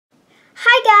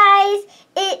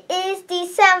is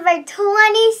December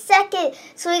 22nd,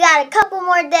 so we got a couple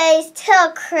more days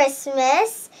till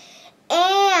Christmas.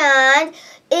 And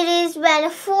it has been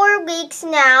 4 weeks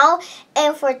now,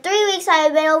 and for 3 weeks I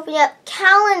have been opening up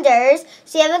calendars.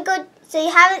 So you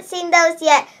haven't seen those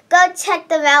yet, go check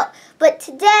them out. But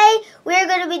today we're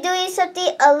going to be doing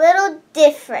something a little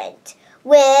different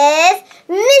with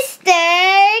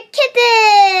Mr.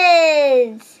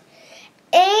 Kittens.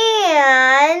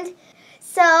 And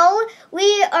so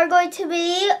we are going to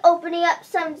be opening up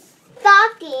some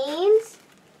stockings.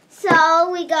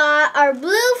 So we got our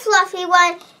blue fluffy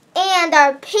one and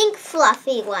our pink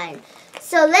fluffy one.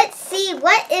 So let's see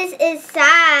what is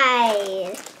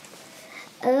inside.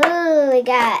 Oh, we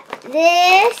got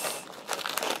this.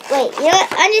 Wait, you know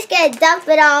what? I'm just going to dump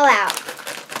it all out.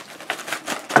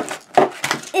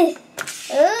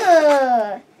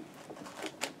 Ooh.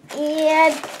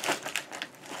 And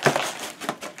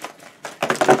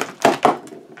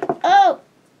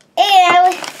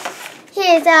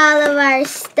here's all of our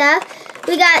stuff.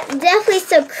 We got definitely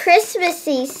some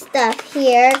Christmassy stuff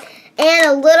here and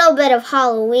a little bit of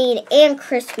Halloween and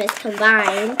Christmas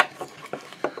combined.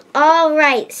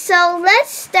 Alright, so let's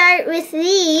start with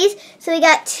these. So we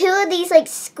got 2 of these like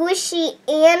squishy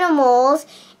animals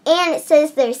and it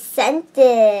says they're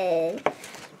scented.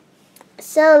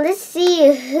 So let's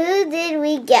see, who did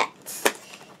we get?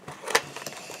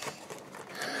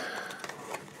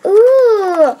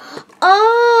 Ooh,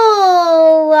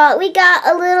 oh, we got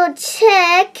a little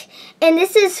chick, and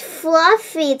this is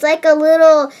Fluffy. It's like a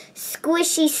little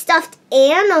squishy stuffed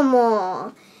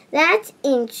animal. That's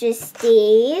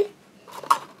interesting.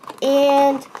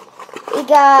 And we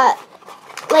got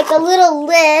like a little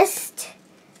list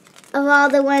of all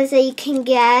the ones that you can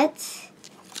get.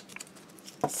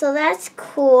 So that's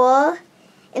cool.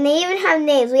 And they even have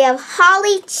names. We have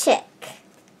Holly Chick.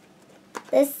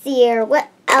 Let's see here. What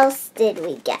else did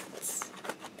we get?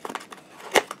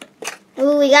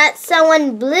 Ooh, we got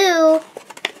someone blue.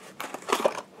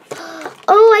 Oh,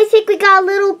 I think we got a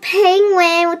little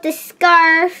penguin with a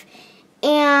scarf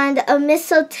and a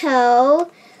mistletoe.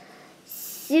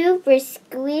 Super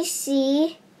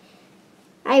squishy.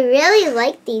 I really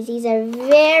like these. These are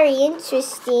very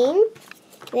interesting.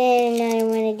 Then another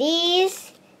one of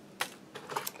these.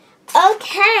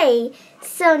 Okay,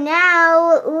 so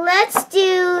now let's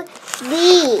do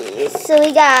these. So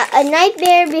we got a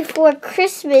Nightmare Before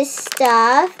Christmas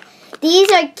stuff.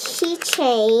 These are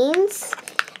keychains.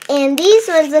 And these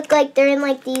ones look like they're in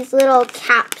like these little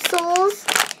capsules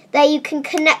that you can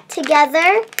connect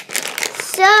together.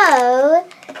 So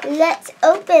let's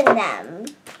open them.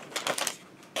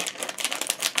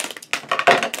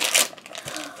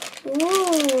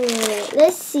 Ooh,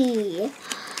 let's see.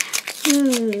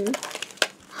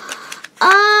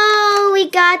 Oh, we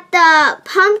got the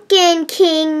Pumpkin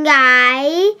King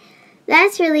guy.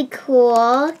 That's really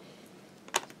cool.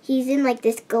 He's in like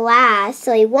this glass,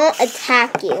 so he won't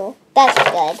attack you. That's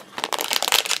good.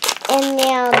 And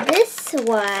now this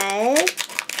one.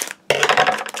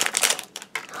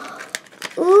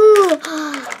 Ooh.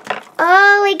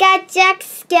 Oh, we got Jack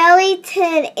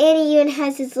Skellington, and he even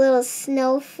has his little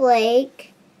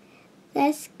snowflake.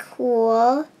 That's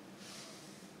cool.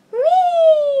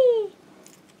 Whee!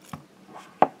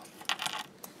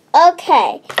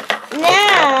 Okay,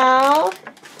 now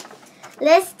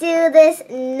let's do this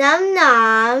Num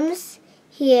Noms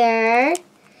here.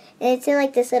 And it's in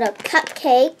like this little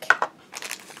cupcake.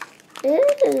 Ooh,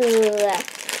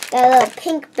 got a little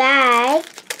pink bag.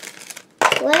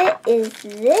 What is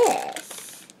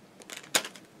this?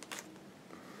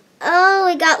 Oh,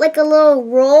 we got like a little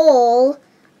roll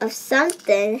of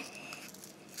something.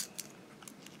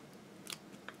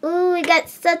 Ooh, we got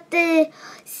something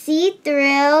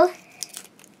see-through.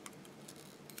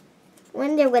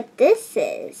 Wonder what this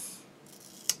is.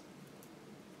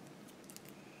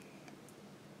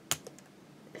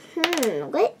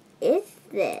 What is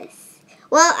this?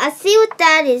 Well, I'll see what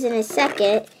that is in a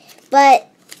second, but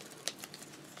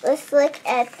let's look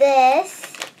at this.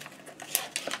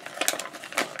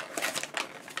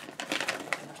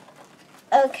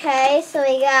 Okay, so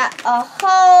we got a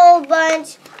whole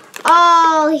bunch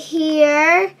all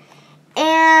here.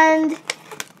 And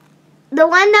the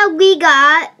one that we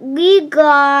got,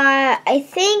 I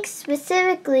think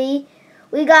specifically,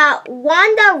 we got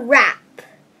Wanda Wrap.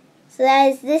 So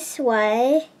that is this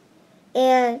one.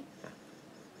 And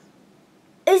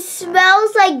it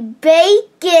smells like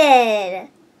bacon.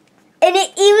 And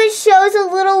it even shows a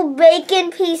little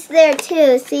bacon piece there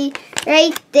too. See,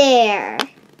 right there.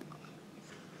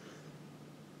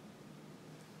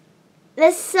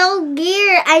 That's so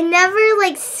weird. I never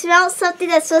smelled something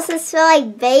that's supposed to smell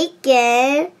like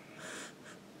bacon.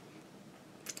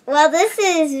 Well, this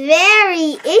is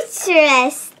very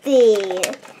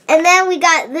interesting. And then we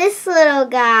got this little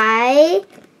guy.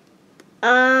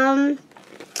 I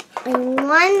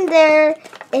wonder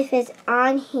if it's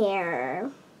on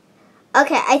here.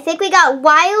 Okay, I think we got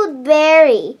Wild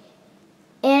Berry.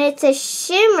 And it's a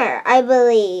shimmer, I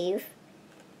believe.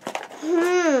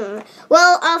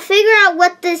 Well, I'll figure out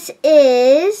what this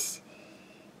is.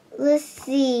 Let's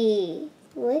see.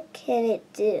 What can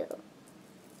it do?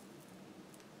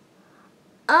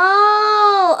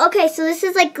 Oh, okay, so this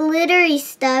is like glittery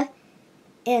stuff.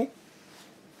 And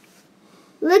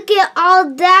look at all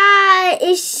that.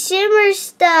 It's shimmer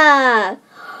stuff.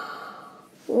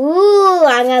 Ooh,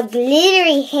 I got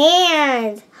glittery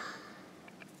hands.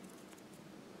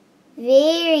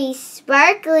 Very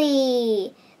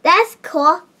sparkly. That's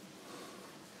cool.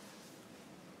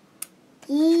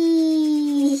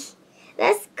 Eee,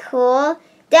 that's cool.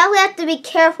 Definitely have to be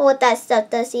careful with that stuff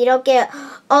though, so you don't get it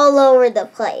all over the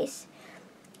place.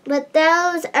 But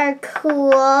those are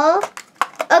cool.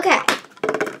 Okay.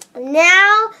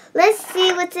 Now, let's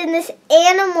see what's in this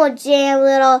Animal Jam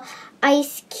little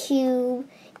ice cube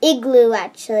igloo,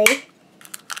 actually.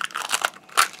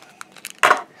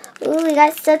 Ooh, we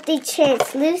got something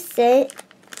translucent.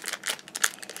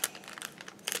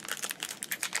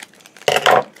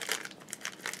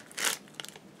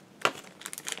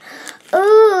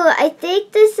 Ooh, I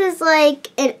think this is like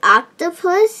an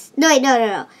octopus.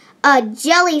 No. A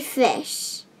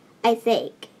jellyfish, I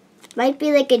think. Might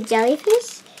be like a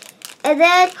jellyfish. And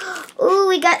then, ooh,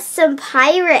 we got some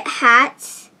pirate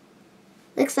hats.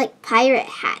 Looks like pirate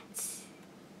hats.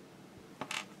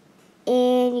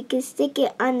 And you can stick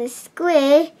it on the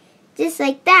squid, just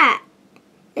like that.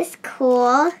 It's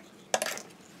cool.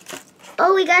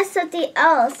 Oh, we got something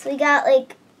else. We got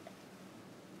like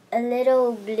a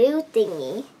little blue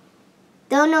thingy.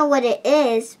 Don't know what it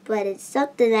is, but it's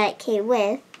something that it came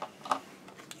with.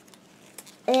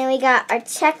 And then we got our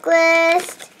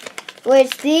checklist,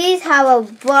 which these have a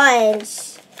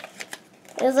bunch.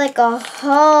 There's like a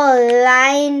whole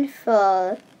line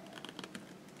full.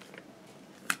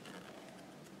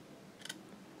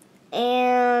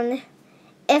 And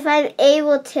if I'm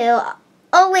able to,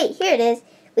 oh wait, here it is.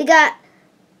 We got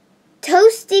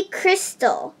Toasty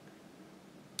Crystal.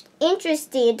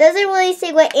 Interesting. It doesn't really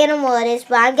say what animal it is,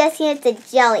 but I'm guessing it's a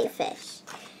jellyfish.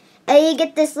 And you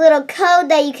get this little code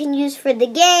that you can use for the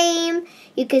game.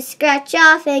 You can scratch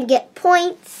off and get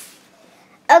points.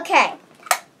 Okay.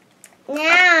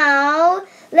 Now,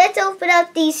 let's open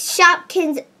up these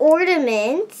Shopkins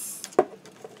ornaments.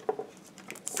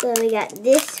 So we got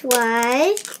this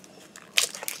one.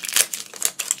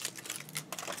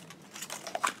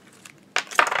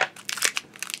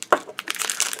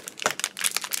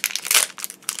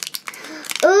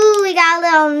 Ooh, we got a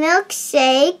little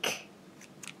milkshake.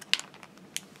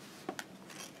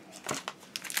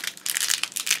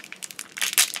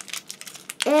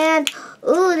 And,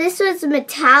 ooh, this one's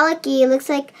metallic-y. It looks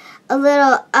like a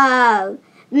little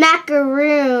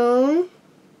macaroon.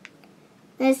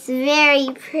 It's very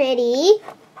pretty.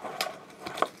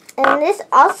 And this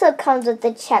also comes with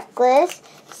the checklist,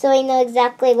 so we know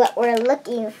exactly what we're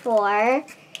looking for.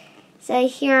 So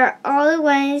here are all the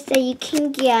ones that you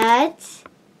can get.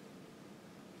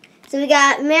 So we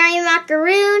got Merry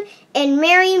Macaroon and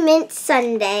Merry Mint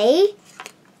Sundae.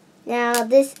 Now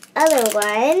this other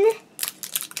one.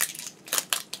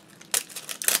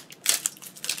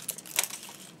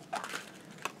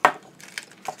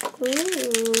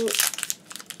 Ooh.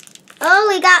 Oh,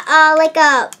 we got like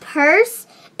a purse.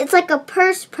 It's like a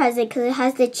purse present because it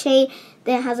has the chain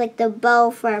that has like the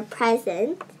bow for a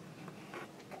present.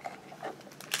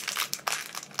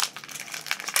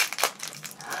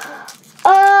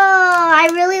 Oh, I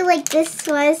really like this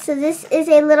one. So this is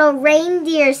a little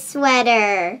reindeer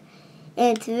sweater.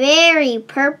 And it's very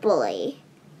purpley.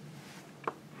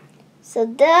 So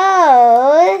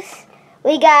those,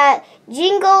 we got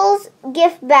Jingles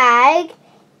gift bag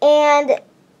and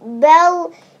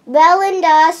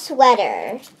Belinda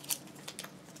sweater.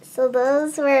 So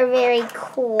those were very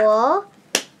cool.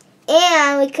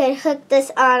 And we could hang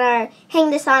this on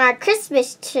our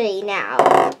Christmas tree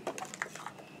now.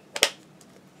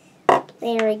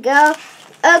 There we go.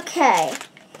 Okay.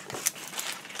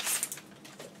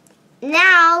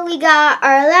 Now we got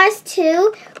our last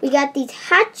two. We got these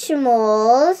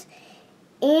Hatchimals.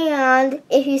 And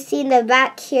if you see in the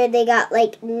back here, they got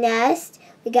like nest.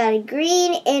 We got a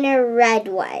green and a red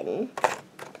one.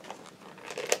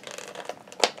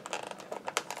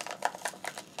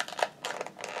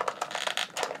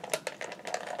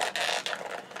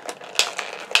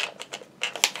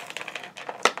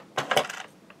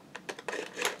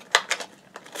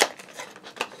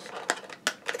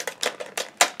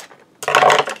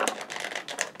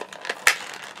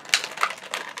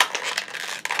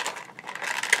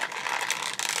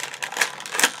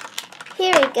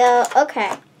 here we go.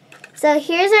 Okay. So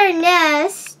here's our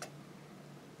nest.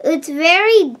 It's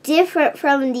very different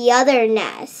from the other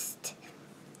nest.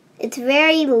 It's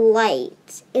very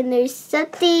light. And there's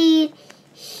something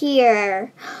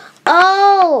here.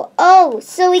 Oh,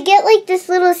 so we get like this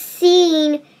little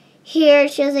scene here.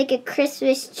 It shows like a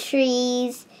Christmas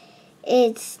trees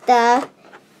and stuff.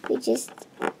 We just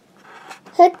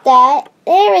hook that.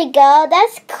 There we go.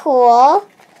 That's cool.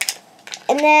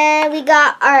 And then we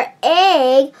got our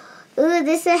egg. Ooh,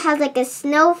 this one has like a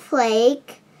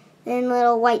snowflake and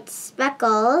little white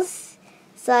speckles.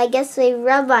 So I guess we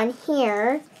rub on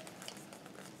here.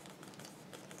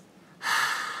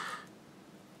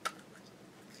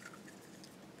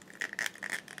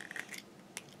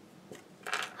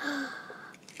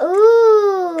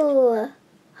 Ooh.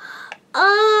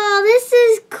 Oh, this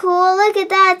is cool. Look at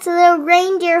that. It's a little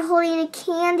reindeer holding a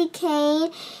candy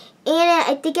cane. And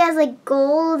I think it has like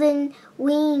golden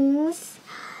wings.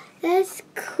 That's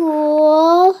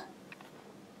cool.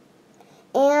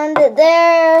 And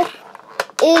there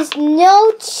is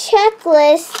no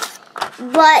checklist,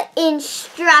 but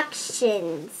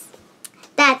instructions.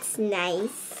 That's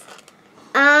nice.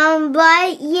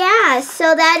 But yeah,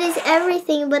 so that is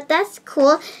everything, but that's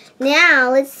cool. Now,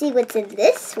 let's see what's in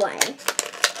this one.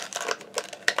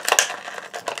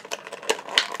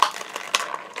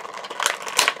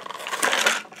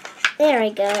 There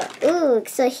we go. Ooh,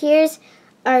 so here's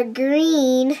our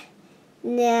green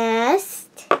nest.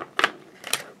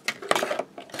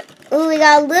 Ooh, we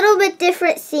got a little bit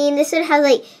different scene. This one has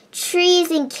like trees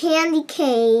and candy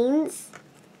canes.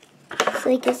 So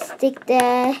we can stick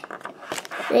that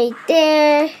right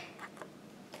there.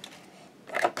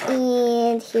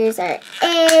 And here's our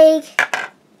egg.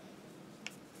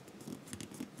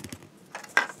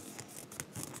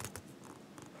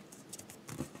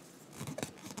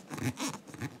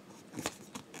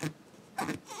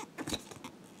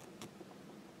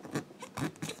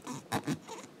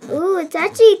 Ooh, it's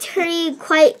actually turning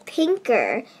quite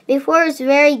pinker. Before it was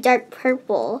very dark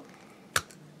purple.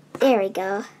 There we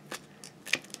go.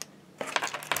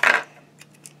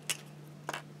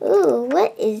 Ooh,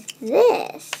 what is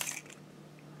this?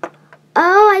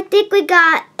 Oh, I think we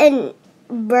got a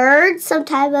bird, some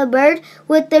type of bird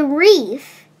with a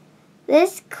reef.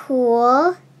 That's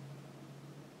cool.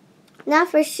 Not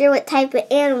for sure what type of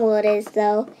animal it is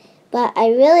though, but I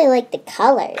really like the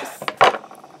colors.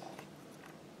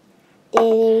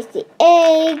 There's the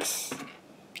eggs.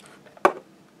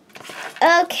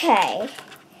 Okay,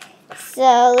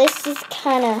 so let's just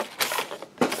kind of,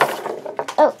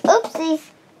 oh, oopsie.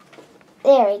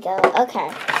 There we go,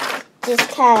 okay. Just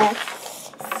kind of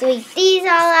sweep these all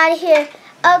out of here.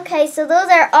 Okay, so those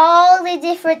are all the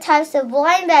different types of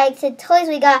blind bags and toys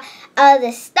we got out of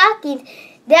the stockings.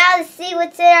 Now to see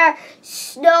what's in our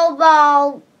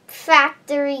snowball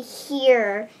factory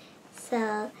here.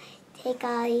 So, take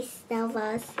all these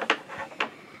snowballs.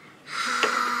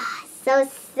 So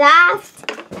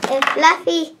soft and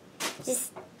fluffy.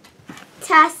 Just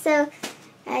toss them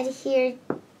out of here.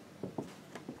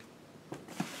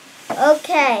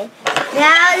 Okay,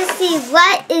 now to see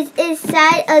what is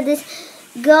inside of this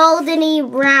goldeny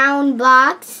round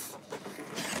box.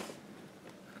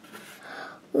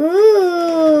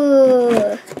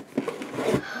 Ooh.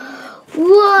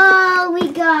 Whoa,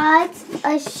 we got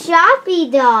a Shoppy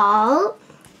doll.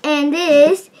 And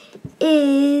this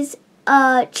is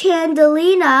a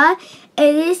Chandelina.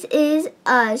 And this is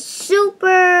a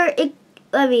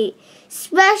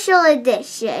special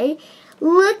edition.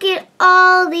 Look at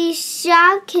all these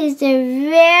Shopkins. They're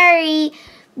very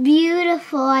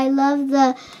beautiful. I love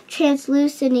the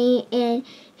translucency, and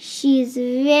she's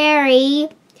very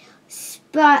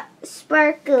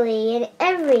sparkly and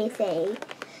everything.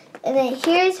 And then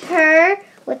here's her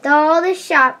with all the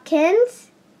Shopkins.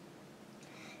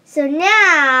 So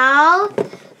now,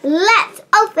 let's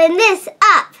open this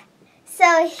up.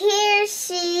 So here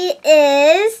she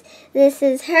is. This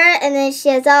is her, and then she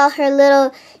has all her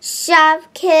little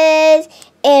Shopkins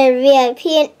and VIP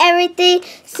and everything.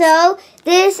 So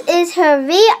this is her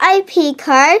VIP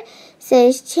card. It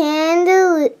says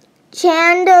Chandelina.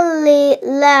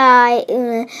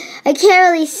 I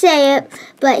can't really say it,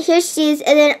 but here she is.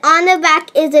 And then on the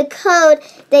back is a code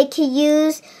they can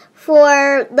use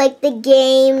for like the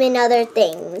game and other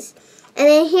things. And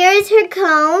then here's her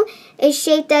comb. It's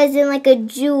shaped as in like a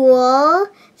jewel,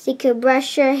 so you can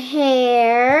brush your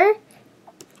hair.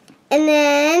 And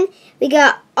then we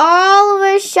got all of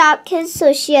her Shopkins.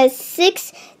 So she has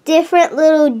 6 different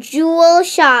little jewel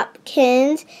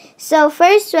Shopkins. So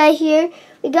first right here,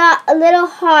 we got a little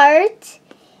heart.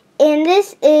 And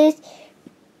this is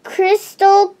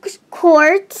crystal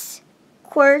quartz.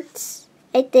 quartz,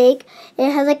 I think. And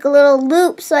it has like a little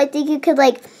loop, so I think you could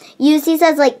like use these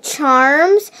as like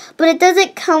charms, but it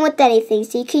doesn't come with anything,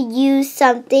 so you could use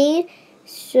something.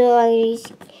 So I'm going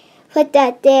to put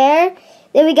that there.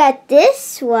 Then we got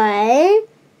this one,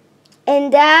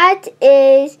 and that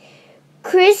is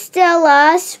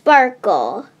Crystalla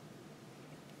Sparkle.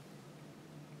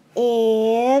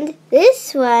 And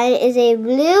this one is a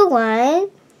blue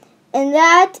one, and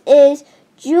that is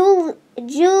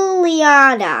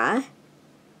Juliana.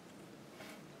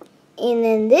 And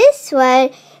then this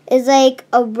one is like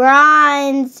a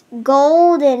bronze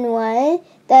golden one,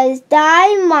 that is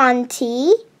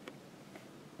Diamante.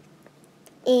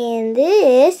 And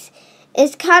this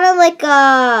is kind of like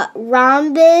a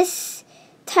rhombus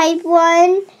type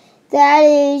one, that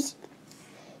is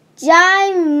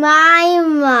Jemima.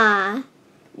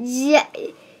 It's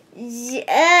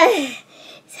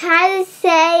hard to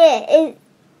say it.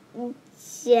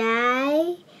 It's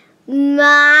Jemima.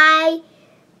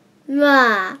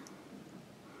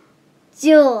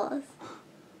 Jules.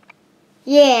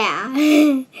 Yeah.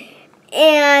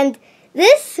 And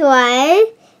this one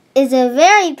is a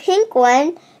very pink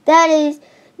one, that is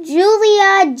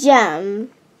Julia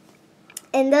Gem.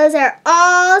 And those are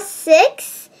all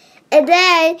 6. And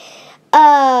then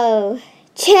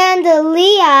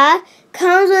Chandelia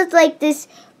comes with like this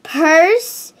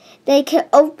purse they can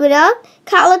open up.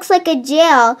 Kind of looks like a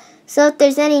jail, so if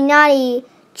there's any naughty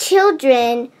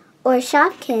children or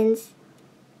Shopkins,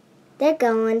 they're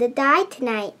going to die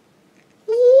tonight.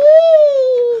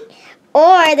 Yee!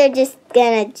 Or they're just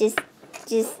gonna just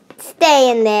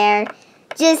stay in there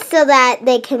just so that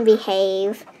they can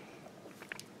behave.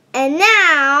 And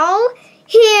now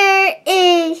here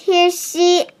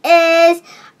she is.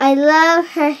 I love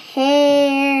her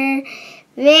hair.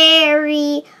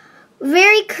 Very,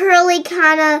 very curly,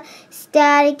 kind of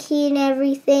staticky and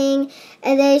everything.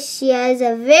 And then she has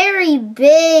a very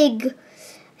big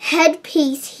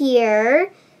headpiece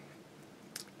here.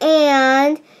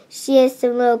 And she has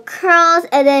some little curls.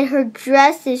 And then her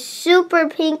dress is super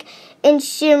pink and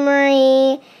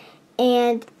shimmery.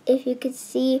 And if you could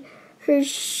see her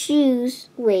shoes,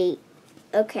 wait.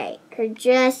 Okay, her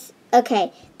dress.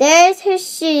 Okay, there's her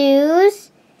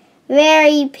shoes.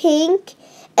 Very pink.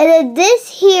 And then this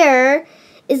here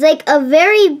is like a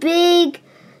very big,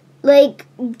 like,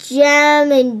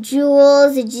 gem and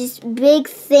jewels. It's just big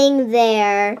thing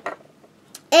there.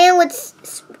 And what's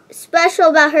special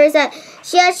about her is that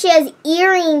she actually has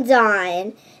earrings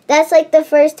on. That's like the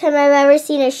first time I've ever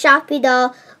seen a Shopee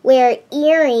doll wear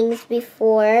earrings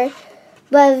before.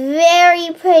 But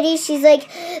very pretty. She's like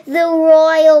the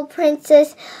royal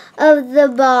princess of the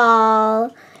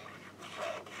ball.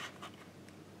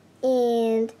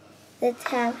 And let's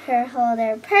have her hold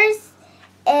her purse.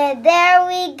 And there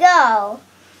we go.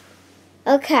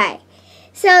 Okay.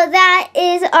 So that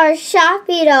is our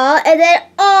Shopee doll. And then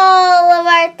all of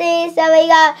our things that we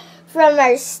got from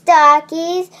our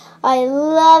stockies. I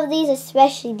love these,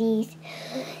 especially these.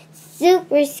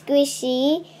 Super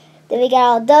squishy. Then we got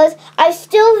all those. I'm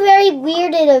still very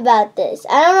weirded about this.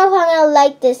 I don't know if I'm going to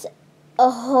like this a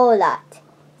whole lot.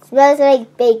 It smells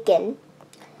like bacon.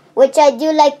 Which I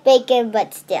do like bacon,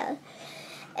 but still.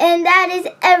 And that is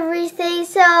everything.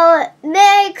 So,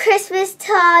 Merry Christmas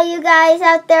to all you guys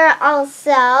out there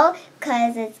also.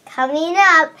 Because it's coming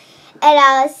up. And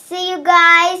I'll see you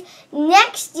guys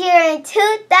next year in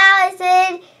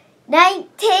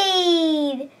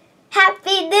 2019.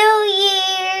 Happy New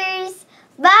Year's.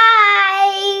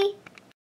 Bye.